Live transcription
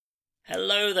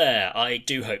Hello there, I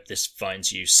do hope this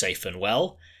finds you safe and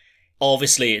well.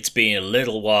 Obviously, it's been a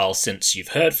little while since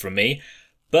you've heard from me,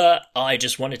 but I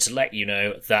just wanted to let you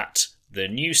know that the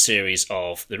new series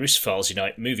of the Russophiles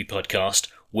Unite movie podcast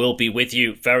will be with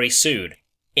you very soon.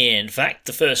 In fact,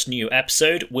 the first new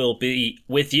episode will be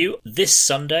with you this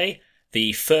Sunday,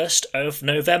 the 1st of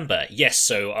November. Yes,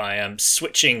 so I am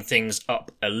switching things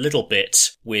up a little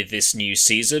bit with this new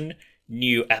season.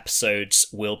 New episodes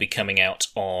will be coming out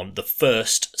on the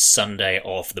first Sunday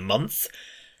of the month.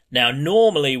 Now,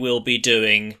 normally we'll be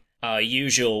doing our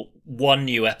usual one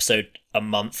new episode a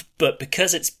month, but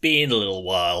because it's been a little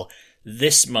while,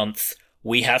 this month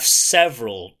we have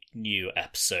several new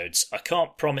episodes. I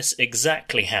can't promise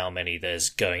exactly how many there's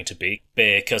going to be,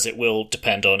 because it will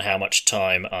depend on how much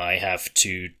time I have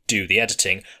to do the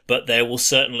editing, but there will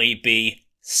certainly be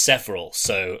several,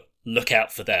 so look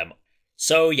out for them.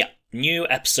 So yeah, new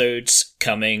episodes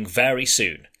coming very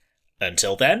soon.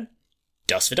 Until then,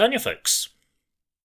 das Vidania, folks.